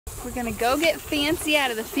We're gonna go get Fancy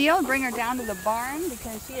out of the field, bring her down to the barn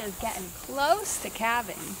because she is getting close to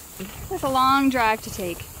calving. It's a long drive to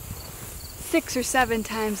take 6 or 7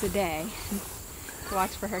 times a day to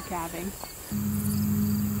watch for her calving.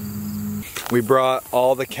 We brought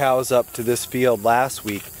all the cows up to this field last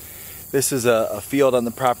week. This is a field on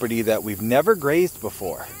the property that we've never grazed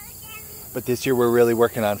before. But this year we're really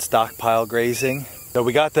working on stockpile grazing. So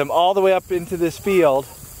we got them all the way up into this field,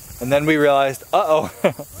 and then we realized, uh-oh,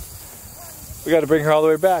 we got to bring her all the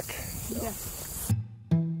way back. Yeah.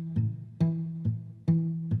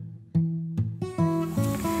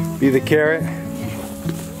 Be the carrot.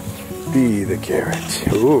 Be the carrot.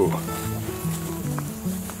 Ooh.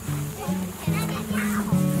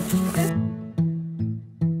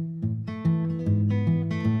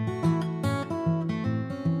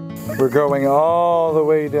 We're going all the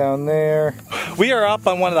way down there. We are up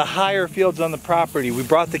on one of the higher fields on the property. We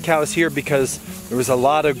brought the cows here because there was a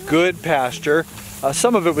lot of good pasture.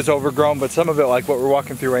 Some of it was overgrown, but some of it, like what we're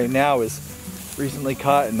walking through right now, is recently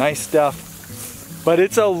cut and nice stuff. But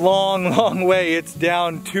it's a long, long way. It's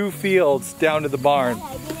down 2 fields down to the barn.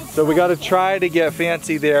 So we gotta try to get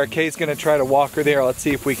Fancy there. Kay's gonna try to walk her there. Let's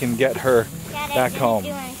see if we can get her back home.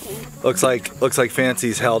 Looks like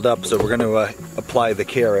Fancy's held up, so we're gonna apply the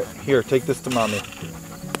carrot. Here, take this to Mommy.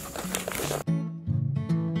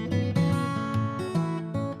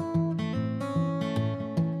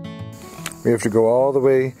 We have to go all the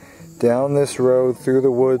way down this road, through the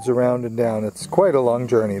woods, around and down. It's quite a long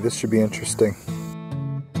journey. This should be interesting.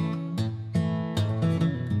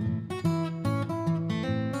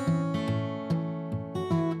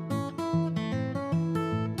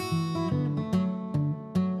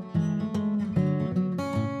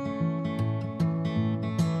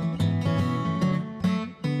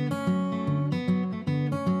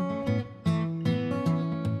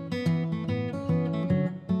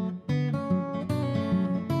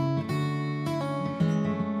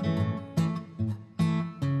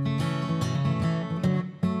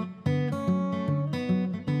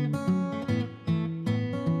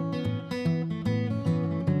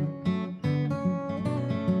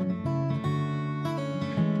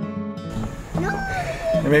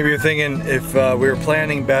 And maybe you're thinking if we were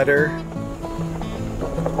planning better,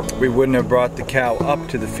 we wouldn't have brought the cow up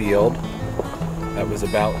to the field that was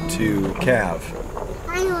about to calve.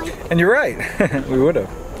 And you're right, we would have.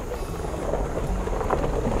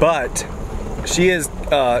 But she is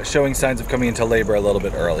showing signs of coming into labor a little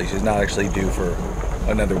bit early. She's not actually due for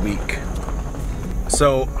another week.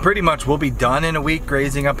 So pretty much we'll be done in a week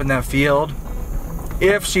grazing up in that field.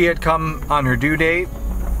 If she had come on her due date,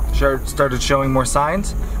 started showing more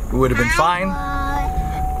signs, we would have been fine.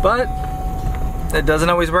 But it doesn't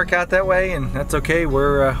always work out that way, and that's okay.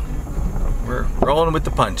 We're rolling with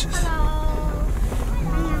the punches.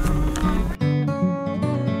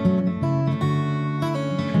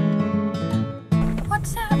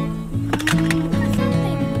 What's up? What's something?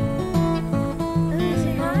 Is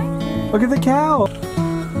it hi? Look at the cow.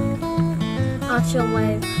 I'll chill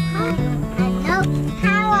wave. Hello,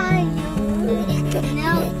 how are you?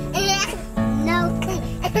 No.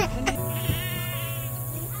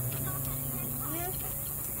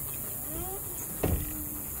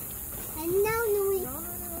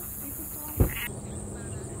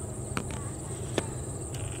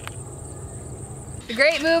 The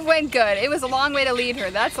great move went good. It was a long way to lead her.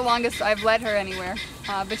 That's the longest I've led her anywhere.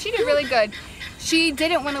 But she did really good. She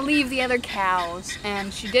didn't want to leave the other cows,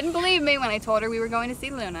 and she didn't believe me when I told her we were going to see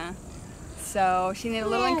Luna. So she needed a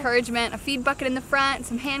little encouragement, a feed bucket in the front,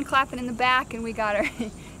 some hand clapping in the back, and we got her.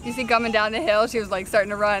 You see coming down the hill, she was like starting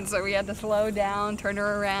to run, so we had to slow down, turn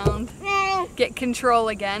her around, get control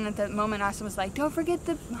again. At that moment, Austin was like, don't forget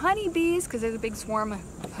the honeybees, because there's a big swarm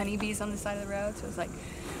of honeybees on the side of the road. So it was like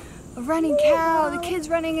a running cow, the kids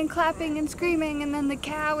running and clapping and screaming, and then the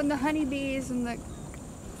cow and the honeybees, and the...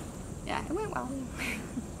 Yeah, it went well.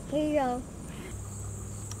 Here you go.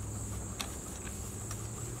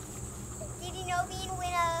 Did you know being with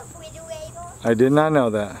a wave? I did not know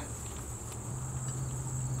that.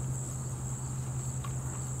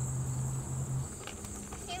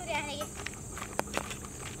 Here, Daddy.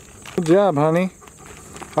 Good job, honey.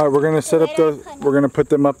 All right, we're gonna set up those. We're gonna put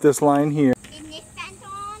them up this line here. Is this fence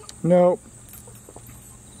on? Nope.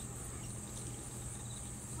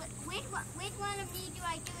 Which one of these do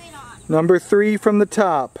I do it on? Number 3 from the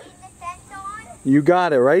top. Is the fence on? You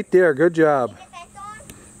got it right there. Good job. Is the fence on?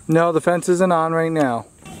 No, the fence isn't on right now.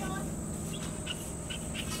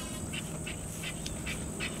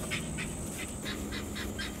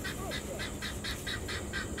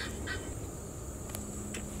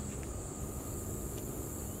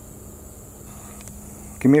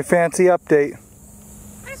 Give me a fancy update.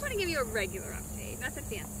 I just want to give you a regular update, nothing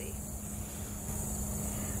fancy.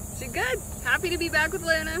 She's good. Happy to be back with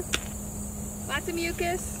Luna. Lots of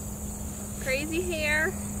mucus. Crazy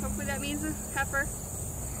hair. Hopefully that means a heifer.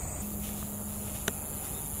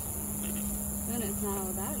 Luna's not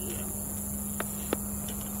all about you.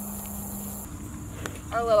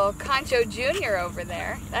 Our little Concho Jr. over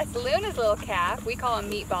there. That's Luna's little calf. We call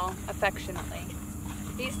him Meatball affectionately.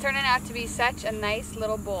 He's turning out to be such a nice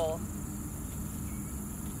little bull.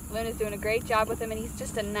 Luna's doing a great job with him, and he's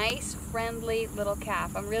just a nice, friendly little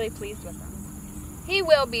calf. I'm really pleased with him. He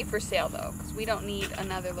will be for sale though, because we don't need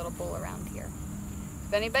another little bull around here.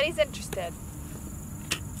 If anybody's interested.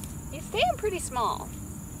 He's staying pretty small.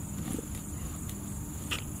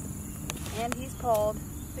 And he's pulled.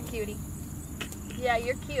 He's a cutie. Yeah,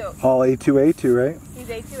 you're cute. All A2, right? He's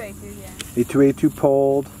A2, yeah. A2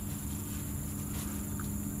 polled.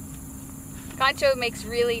 Concho makes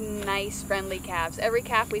really nice, friendly calves. Every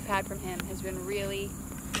calf we've had from him has been really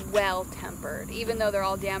well-tempered. Even though they're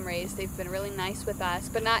all dam raised, they've been really nice with us,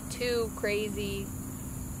 but not too crazy.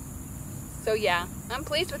 So yeah, I'm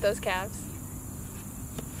pleased with those calves.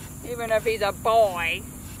 Even if he's a boy.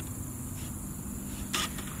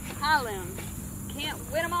 Holland. Can't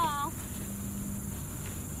win them all.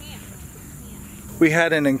 We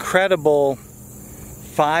had an incredible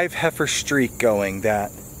 5 heifer streak going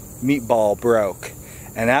that Meatball broke.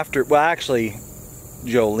 And after, well actually,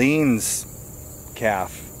 Jolene's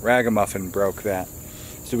calf, Ragamuffin, broke that.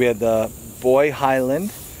 So we had the boy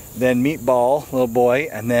Highland, then Meatball, little boy,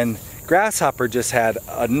 and then Grasshopper just had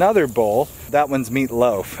another bull. That one's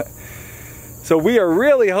Meatloaf. So we are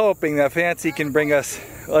really hoping that Fancy can bring us,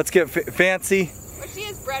 let's get Fancy. Well, she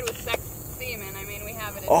is bred with sex semen. I mean, we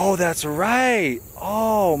have it. Oh, that's right.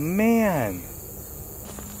 Oh, man.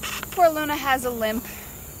 Poor Luna has a limp.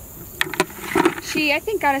 She, I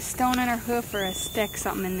think, got a stone in her hoof or a stick,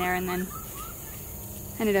 something in there, and then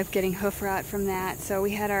ended up getting hoof rot from that. So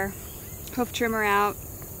we had our hoof trimmer out.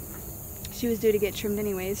 She was due to get trimmed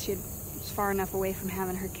anyways. She was far enough away from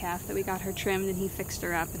having her calf that we got her trimmed, and he fixed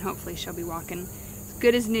her up, and hopefully she'll be walking as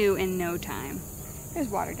good as new in no time. There's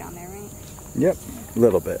water down there, right? Yep, a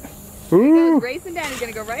little bit. Ooh. He Ooh. goes racing down. He's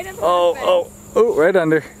gonna go right under the Oh, right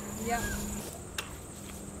under. Yep.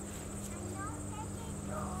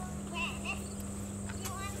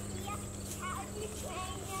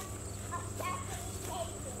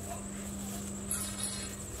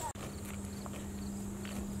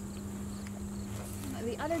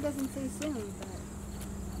 The other doesn't say soon, but...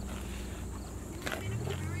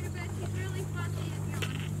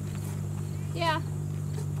 Yeah.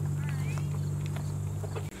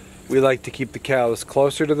 We like to keep the cows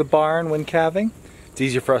closer to the barn when calving. It's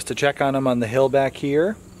easier for us to check on them on the hill back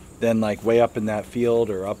here than like way up in that field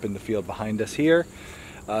or up in the field behind us here.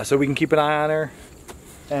 So we can keep an eye on her.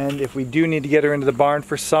 And if we do need to get her into the barn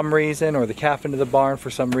for some reason, or the calf into the barn for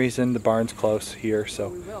some reason, the barn's close here, so.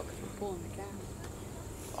 We will, because we're pulling the calf.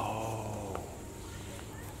 Oh.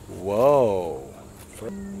 Whoa.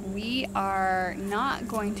 We are not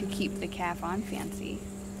going to keep the calf on Fancy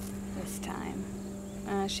this time.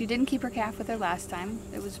 She didn't keep her calf with her last time.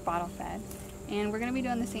 It was bottle fed. And we're going to be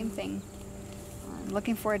doing the same thing. I'm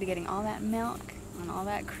looking forward to getting all that milk and all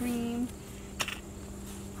that cream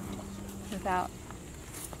without...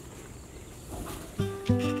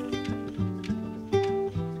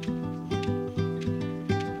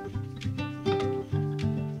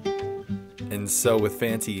 And so with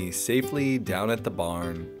Fancy safely down at the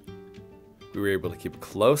barn, we were able to keep a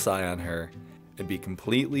close eye on her and be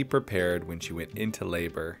completely prepared when she went into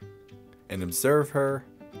labor and observe her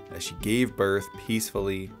as she gave birth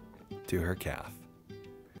peacefully to her calf.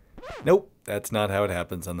 Nope, that's not how it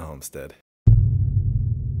happens on the homestead.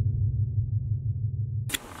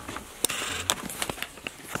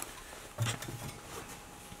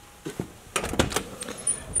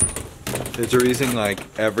 Is there reason like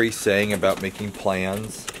every saying about making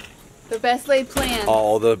plans? The best laid plans.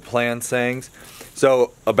 All the plan sayings.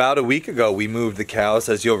 So about a week ago we moved the cows,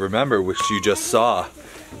 as you'll remember, which you just saw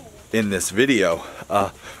in this video.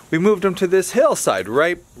 We moved them to this hillside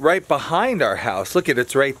right behind our house. Look at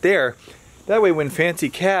it's right there. That way when Fancy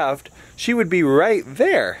calved, she would be right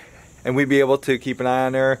there. And we'd be able to keep an eye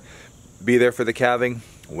on her, be there for the calving.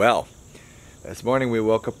 Well, this morning we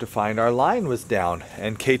woke up to find our line was down,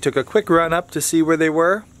 and Kate took a quick run up to see where they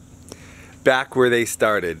were. Back where they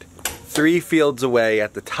started, 3 fields away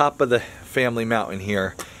at the top of the family mountain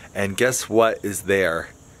here, and guess what is there?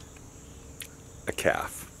 A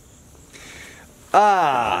calf.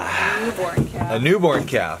 A newborn calf. A newborn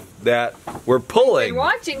calf that we're pulling.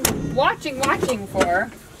 Been watching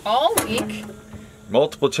for all week.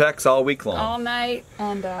 Multiple checks all week long. All night,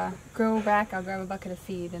 and go back. I'll grab a bucket of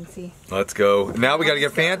feed and see. Let's go. Now we got to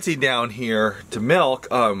get Fancy down here to milk.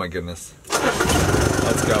 Oh my goodness.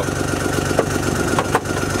 Let's go.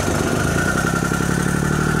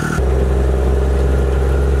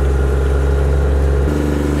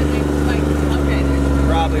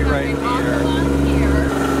 Probably right here.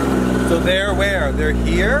 So they're where? They're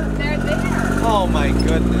here? They're there. Oh my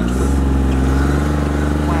goodness.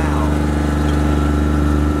 Wow.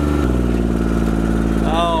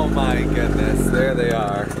 Oh my goodness. There they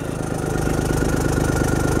are.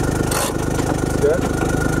 Good.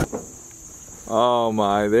 Oh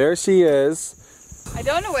my, there she is. I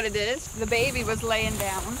don't know what it is. The baby was laying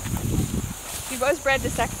down. She was bred to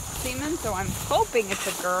sex semen, so I'm hoping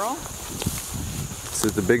it's a girl. This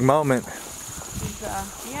is the big moment. She's,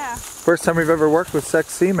 yeah. First time we've ever worked with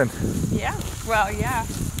sex semen. Yeah. Well, yeah.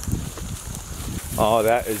 Oh,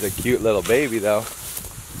 that is a cute little baby though.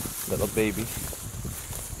 Little baby.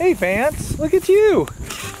 Hey Vance, look at you.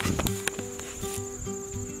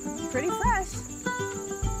 Pretty fresh.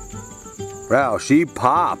 Wow, she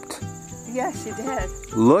popped. Yeah, she did.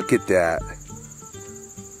 Look at that.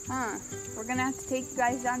 Huh. We're gonna have to take you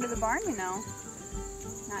guys down to the barn, you know.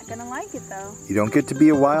 Not gonna like it though. You don't get to be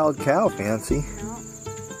a wild cow, Fancy. No.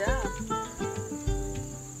 Duh.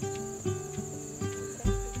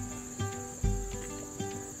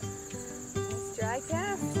 Nice dry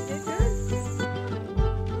calf. You did good.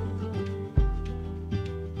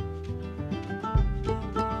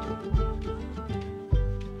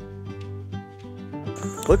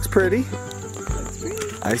 Looks pretty. Looks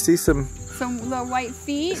pretty. I see some. Some little white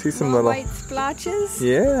feet. See some little white splotches.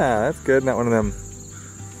 Yeah, that's good. Not one of them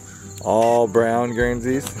all brown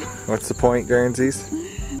Guernseys. What's the point, Guernseys?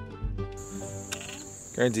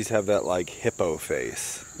 Guernseys have that like hippo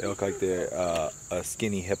face. They look like they're a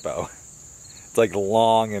skinny hippo. It's like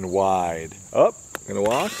long and wide. Oh, gonna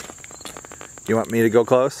walk? You want me to go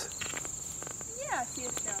close? Yeah, see how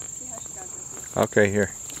she does it. Okay,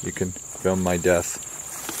 here. You can film my death.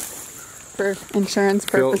 For insurance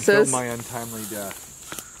purposes. Film my untimely death.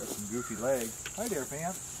 Got some goofy legs. Hi there,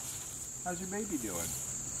 Vance. How's your baby doing?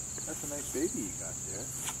 That's a nice baby you got there.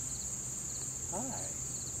 Hi.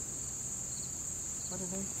 What a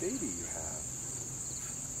nice baby you have.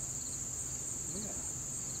 Yeah.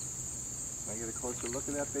 Can I get a closer look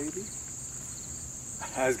at that baby?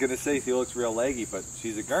 I was going to say she looks real leggy, but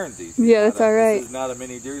she's a Guernsey. Yeah, that's all right. This is not a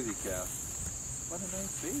mini Jersey cow. What a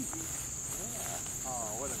nice baby. Yeah.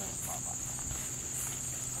 Oh, what a nice mama.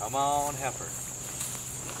 Come on, heifer.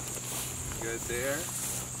 Good there.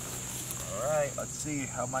 Alright, let's see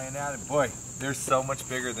how my anatomy. Boy, they're so much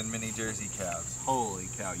bigger than mini Jersey cows. Holy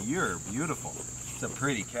cow, you're beautiful. It's a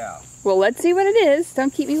pretty cow. Well, let's see what it is.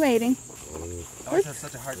 Don't keep me waiting. I always have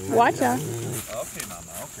such a hard time. Watch out. Okay,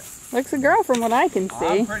 Mama, okay. Looks a girl from what I can see.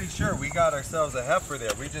 I'm pretty sure we got ourselves a heifer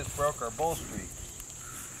there. We just broke our bull streak.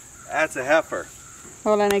 That's a heifer.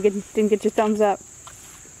 Hold on, I didn't get your thumbs up.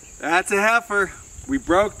 That's a heifer. We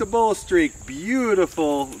broke the bull streak.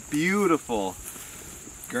 Beautiful, beautiful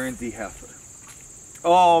Guernsey heifer.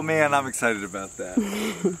 Oh man, I'm excited about that.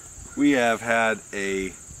 We have had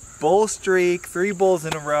a bull streak, 3 bulls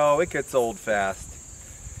in a row. It gets old fast.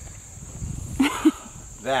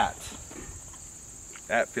 That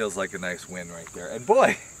feels like a nice win right there. And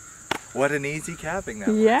boy, what an easy calving that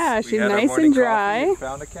was. Yeah, We she's had our nice morning and coffee dry. and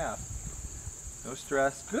found a calf. No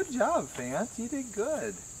stress. Good job, Vance. You did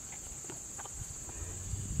good.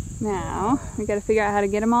 Now, we got to figure out how to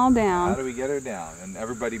get them all How down. do we get her down? And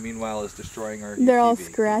everybody, meanwhile, is destroying our They're all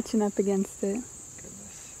TV. scratching up against it.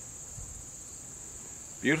 Goodness.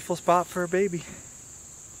 Beautiful spot for a baby.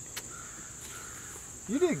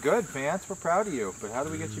 You did good, Vance. We're proud of you. But how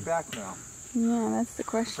do we get you back now? Yeah, that's the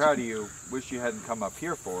question. Proud of you. Wish you hadn't come up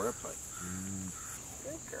here for it, but.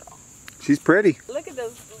 Good girl. She's pretty. Look at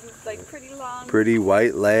those, like, pretty long Pretty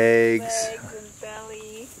white legs. and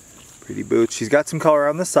belly. Pretty boots. She's got some color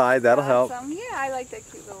on the side. That'll help. Yeah, I like that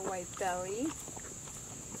cute little white belly.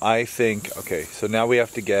 I think. Okay, so now we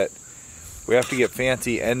have to get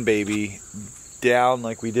Fancy and Baby down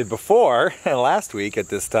like we did before last week at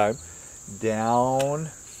this time, down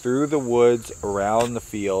through the woods, around the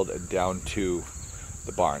field, and down to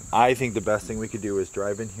the barn. I think the best thing we could do is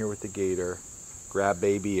drive in here with the gator, grab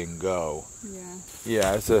Baby, and go. Yeah.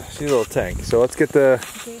 Yeah, she's a little tank. So let's get the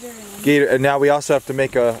Gator in. gator, and now we also have to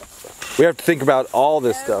make we have to think about all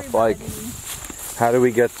this stuff, like how do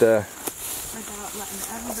we get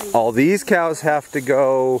all these cows have to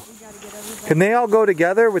go. Can they all go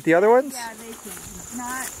together with the other ones? Yeah, they can.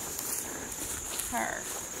 Not her.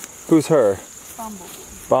 Who's her? Bumblebee.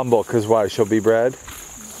 Bumble, because why? She'll be bred?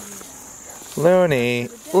 Looney,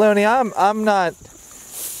 Looney, I'm not.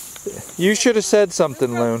 You should have said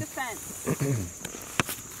something, Loon. Look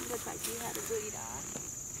like you had a bleed off.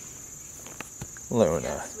 Luna.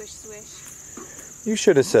 Yeah, swish, swish. You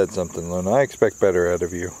should have said something, Luna. I expect better out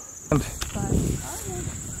of you.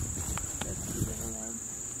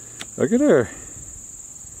 Look at her.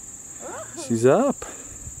 She's up.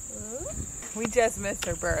 We just missed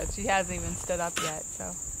her birth. She hasn't even stood up yet, so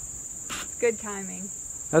it's good timing.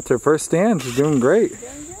 That's her first stand. She's doing great.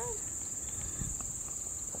 Doing good.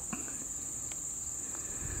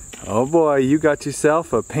 Oh boy, you got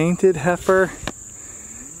yourself a painted heifer.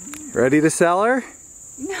 Ready to sell her?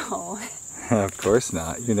 No. Of course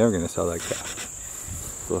not. You're never going to sell that calf.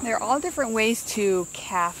 There are all different ways to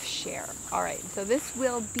calf share. All right, so this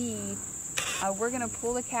will be, we're going to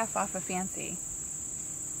pull the calf off of Fancy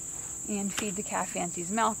and feed the calf Fancy's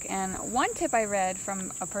milk. And one tip I read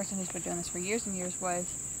from a person who's been doing this for years and years was,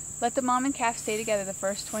 let the mom and calf stay together the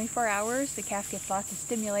first 24 hours. The calf gets lots of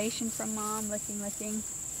stimulation from mom, licking.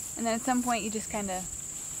 And then at some point you just kind of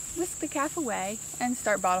whisk the calf away and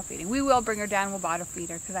start bottle feeding. We will bring her down and we'll bottle feed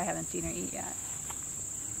her because I haven't seen her eat yet.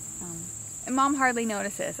 And mom hardly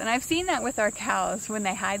notices. And I've seen that with our cows when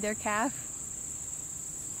they hide their calf.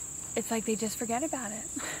 It's like they just forget about it.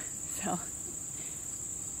 So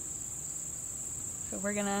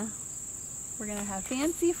we're gonna have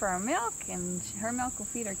Fancy for our milk, and her milk will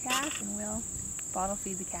feed our calf, and we'll bottle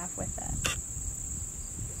feed the calf with it.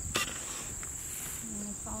 And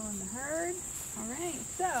we're following the herd. All right,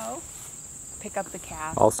 so pick up the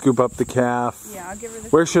calf. I'll scoop up the calf. Yeah, I'll give her the.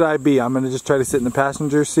 Where should I be? I'm going to just try to sit in the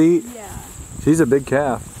passenger seat. Yeah. She's a big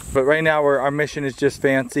calf. But right now our mission is just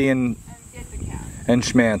Fancy and get the calf. and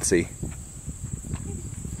Schmancy.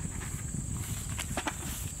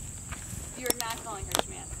 You're not calling her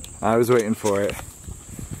Schmancy. I was waiting for it.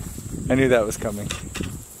 I knew that was coming.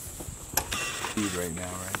 Feed right now,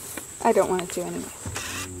 right? I don't want it to anyway.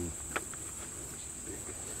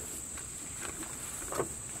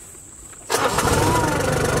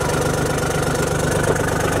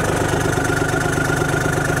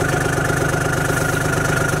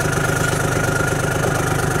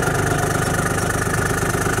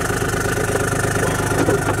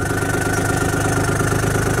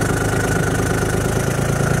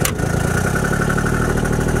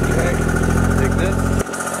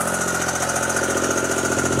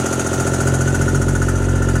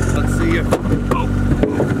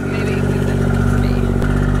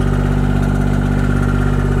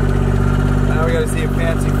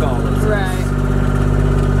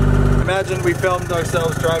 Imagine we filmed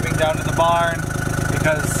ourselves driving down to the barn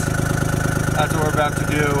because that's what we're about to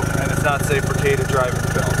do, and it's not safe for Kay to drive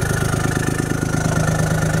and film.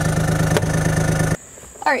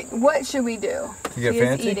 All right, what should we do? You get she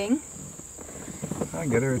Fancy? Is eating. I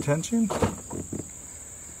get her attention.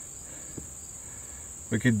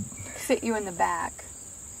 We could sit you in the back.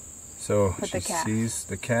 So With she the calf. sees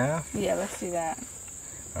the calf. Yeah, let's do that.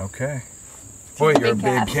 Okay. Boy, you're a big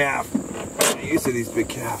big calf. calf. I'm used to these big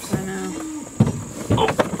calves. I know.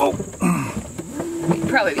 Oh. It'd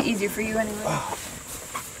probably be easier for you anyway.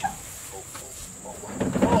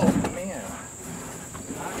 Oh man.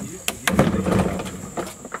 I'm used to these big calves.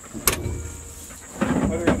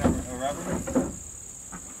 Put her in a rubber.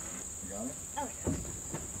 You got it? Oh, yeah.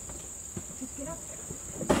 Just get up there.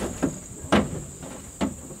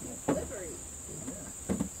 It's slippery.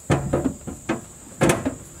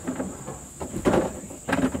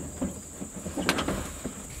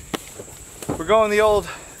 We're going the old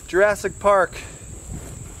Jurassic Park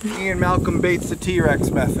Ian Malcolm Bates the T-Rex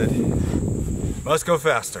method. Must go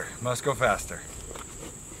faster. Must go faster.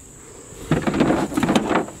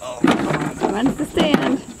 Oh, come on. When's the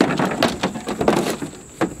stand?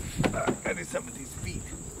 Gotta do something with these feet.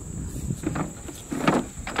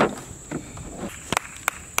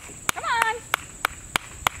 Come on.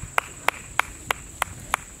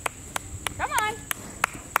 Come on.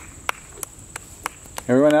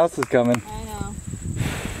 Everyone else is coming. I know.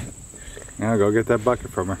 Now go get that bucket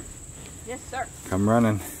from her. Yes, sir. Come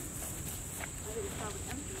running.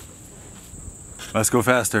 Must go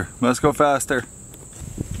faster. Must go faster.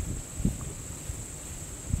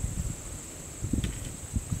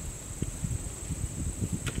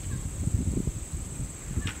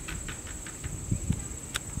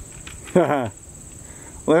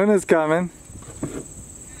 Luna's coming. No,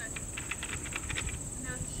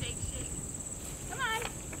 shake, shake. Come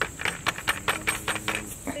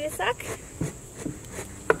on. Do you suck?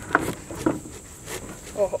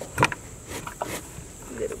 Oh.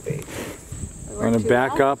 Little baby. I'm gonna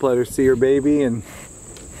back up, let her see her baby, and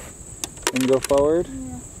go forward.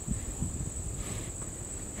 Yeah.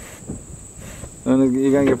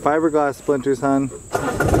 You're gonna get fiberglass splinters, hon.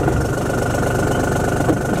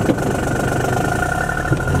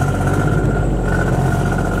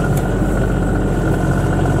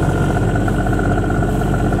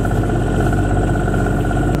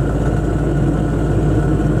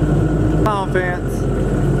 Come on, Fance.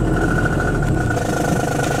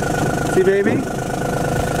 See, baby?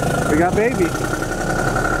 We got baby.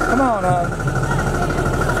 Come on, hon.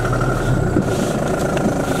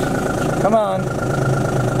 Come on.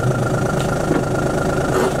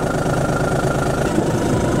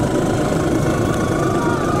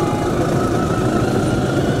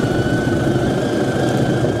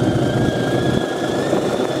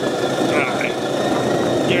 Alright.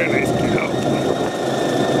 You're a nice kiddo.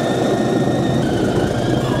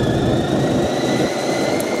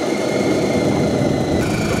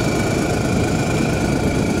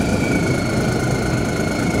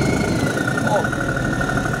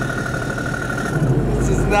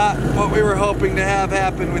 Not what we were hoping to have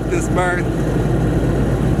happen with this birth.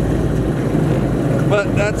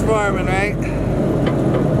 But that's farming, right?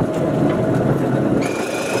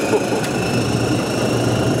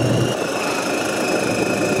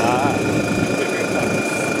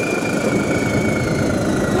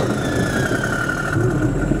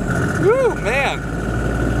 Woo, man.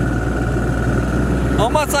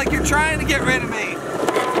 Almost like you're trying to get rid of me.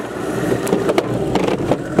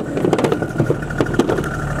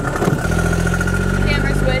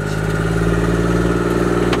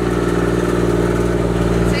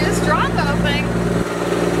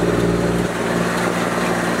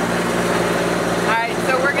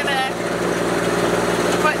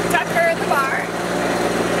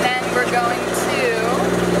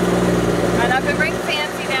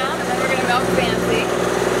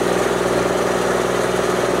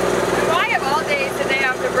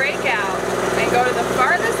 Go to the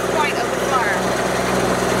farthest point of the farm.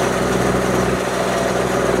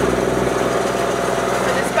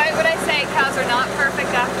 But despite what I say, cows are not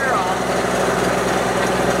perfect after all.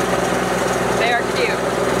 They are cute.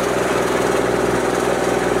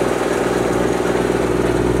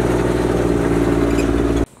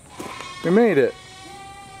 We made it.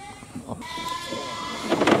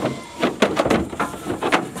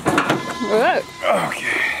 Whoa.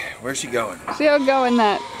 Okay, where's she going? She'll go in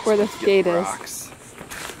that where the gate is.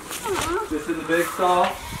 Just in the big stall?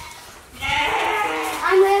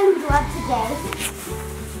 I'm wearing gloves today.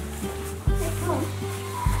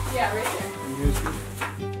 Yeah, right there.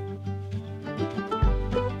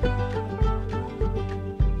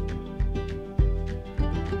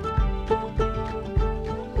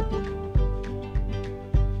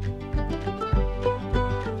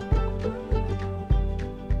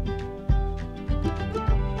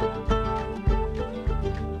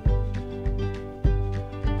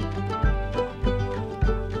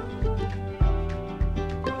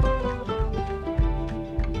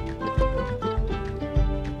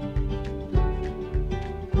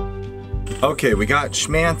 Okay, we got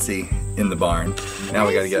Schmancy in the barn. Now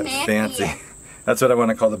we gotta get Schmancy. Fancy. That's what I want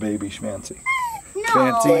to call the baby, Schmancy. No,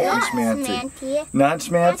 Fancy and not Schmancy. Schmancy. Not That's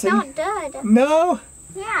Schmancy? not good. No?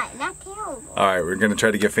 Yeah, that's terrible. Alright, we're gonna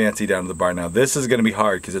try to get Fancy down to the barn. Now this is gonna be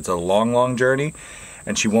hard because it's a long, long journey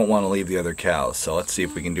and she won't want to leave the other cows. So let's see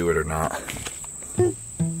if we can do it or not. Do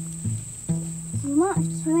you want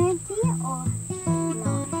Schmancy or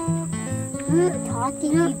no?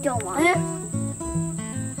 Talking, you don't want it.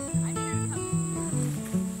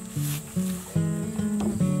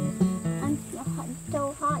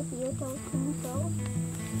 So hot here, don't think so.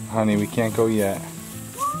 Honey, we can't go yet.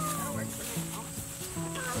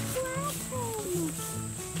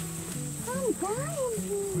 I'm dying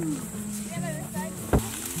here.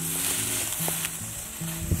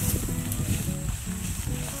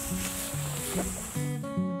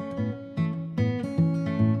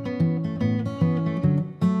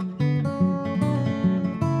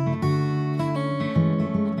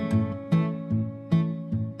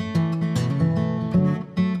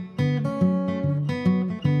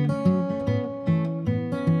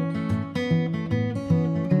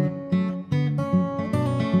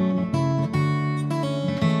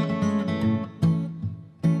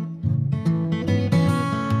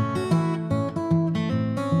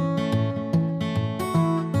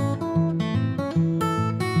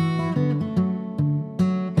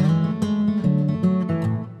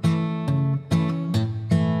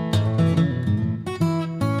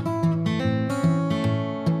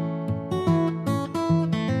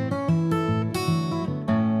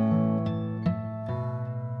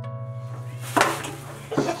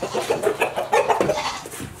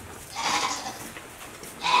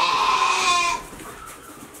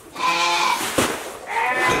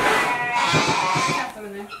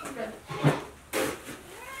 in there. We're good.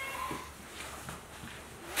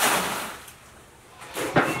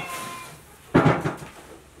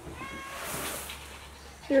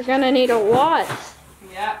 You're gonna need a lot.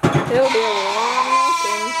 Yeah. It'll be a long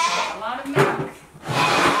milking. A lot of milk.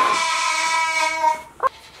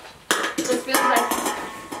 This feels like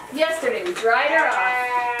yesterday. We dried her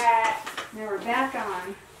off. Now we're back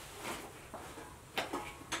on.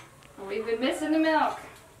 And we've been missing the milk.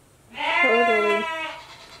 Totally.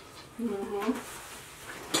 Mm-hmm.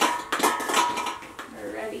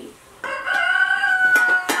 We're ready. Can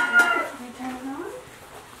we turn it on?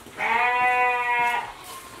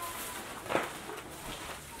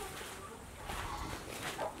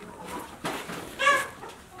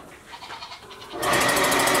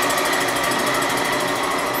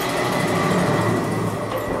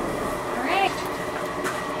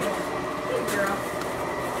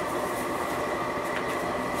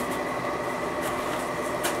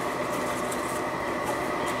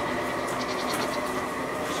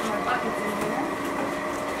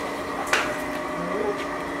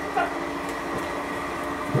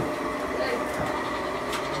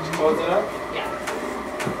 Close it up? Yeah.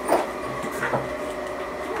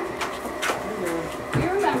 You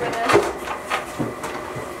remember this?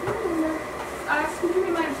 Can you give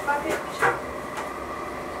me my bucket?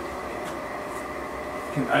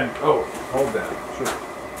 Oh, hold that. Sure.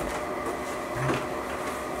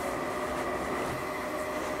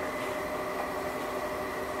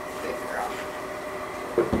 Big girl.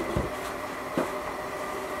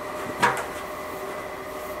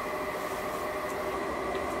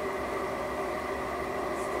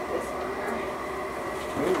 Stick this on her.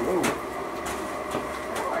 Whoa.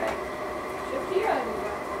 Alright. Shift here a little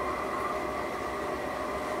bit.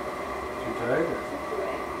 Too tight? Shift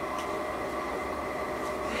away.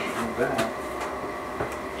 Like that.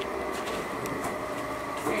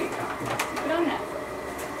 There you go. Keep it on that.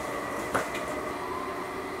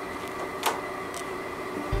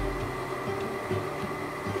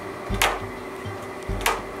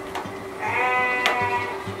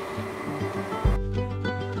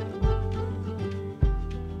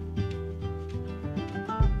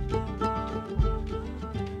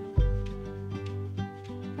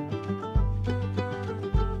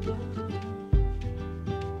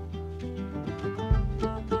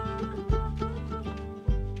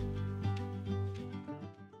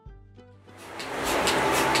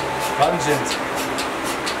 Pungent.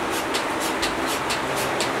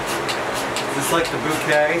 Is this like the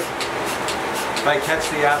bouquet? If I catch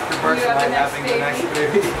the afterbirth, You have am I the next having the next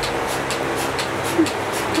baby?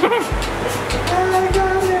 I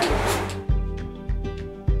got it!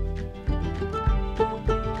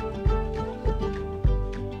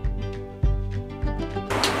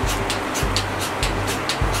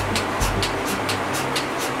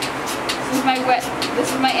 This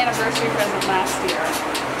is my anniversary present last year.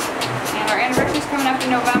 And our anniversary's coming up in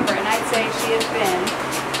November, and I'd say she has been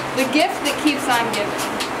the gift that keeps on giving.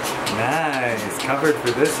 Nice. Covered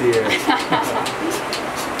for this year.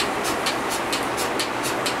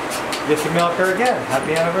 Get to milk her again.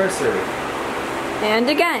 Happy anniversary. And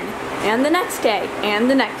again. And the next day. And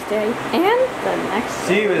the next day. And the next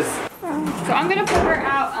day. She was... So I'm gonna put her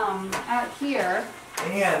out here.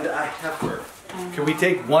 And a heifer. Can we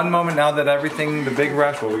take one moment now that everything, the big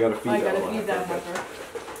rush, well, we gotta feed I that gotta one. feed that heifer.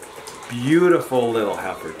 Beautiful little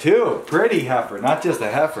heifer, too. Pretty heifer, not just a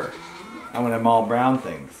heifer. I want them all brown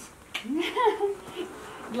things.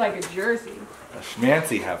 Like a Jersey. A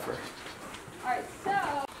schmancy heifer. Alright,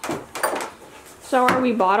 so. So are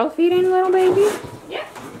we bottle feeding little baby? Yeah.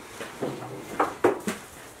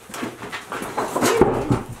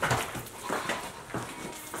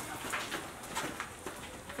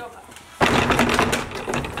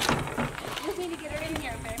 Just need to get her in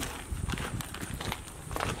here, babe.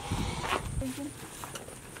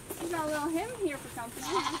 We got a little him here for company.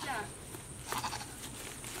 Who's that?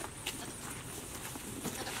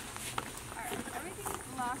 Alright,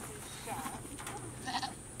 everything's locked and shut.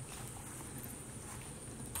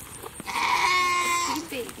 Sweet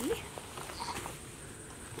baby.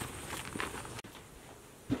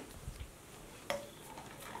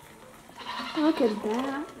 Look at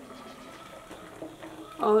that.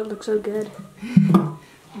 Oh, it looks so good.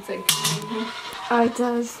 It's like, Oh, it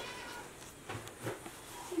does.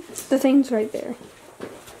 The thing's right there.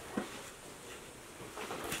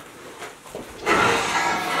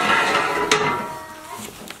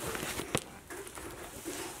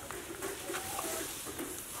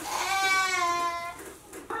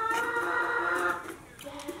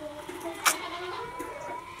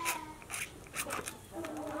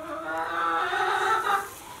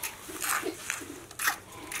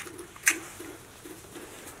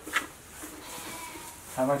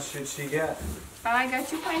 How much did she get? I got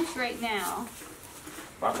 2 pints right now.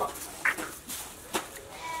 Papa.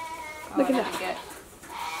 Look at that. Get.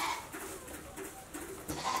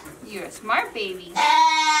 You're a smart baby.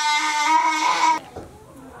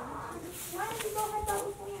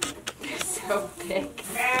 They're so big.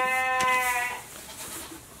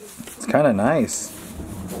 It's kind of nice.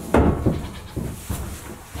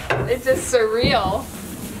 It's just surreal.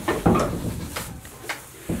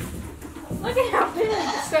 Look at how big.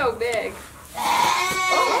 It's so big.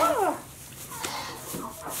 Oh.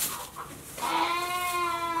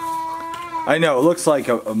 I know, it looks like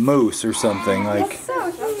a moose or something. Like.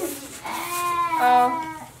 So huge.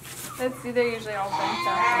 Oh, they're usually all bent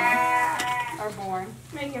up or born.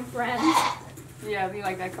 Making friends. Yeah, be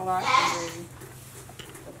like that Colossian baby.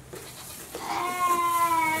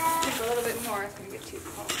 Just a little bit more. It's gonna get too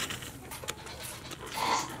cold.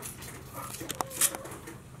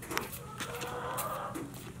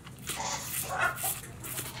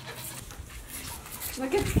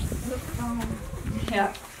 Look at the foam.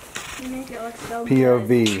 Yeah. You make it look so good.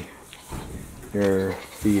 POV. You're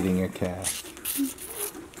feeding a calf.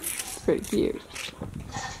 It's pretty cute.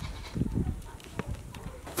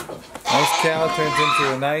 Nice cow turns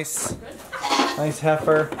into a nice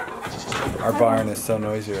heifer. Our barn is so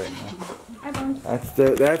noisy right now. Hi, Bones.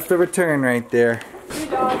 That's the return right there. 2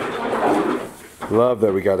 dogs, 1 dog. Love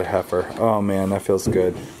that we got a heifer. Oh man, that feels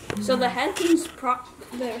good. So the head thing's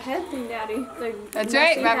the head thing, Daddy. That's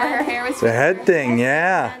right. Remember her hair was. The head thing,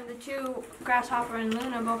 yeah. And the 2, Grasshopper and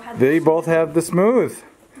Luna, both had They both have the smooth.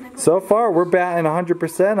 So far, we're batting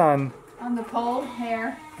 100% On the pole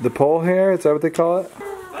hair. the pole hair. Is that what they call it?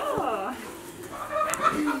 Oh.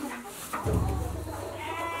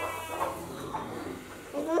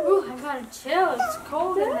 Ooh, I got a chill. It's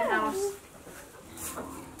cold in the house.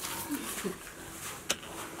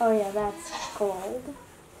 Oh yeah, that's cold.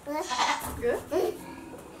 Good.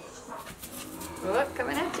 Look,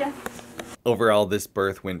 coming at ya. Overall, this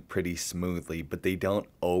birth went pretty smoothly, but they don't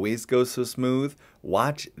always go so smooth.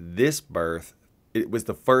 Watch this birth. It was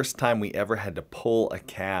the first time we ever had to pull a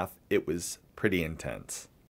calf. It was pretty intense.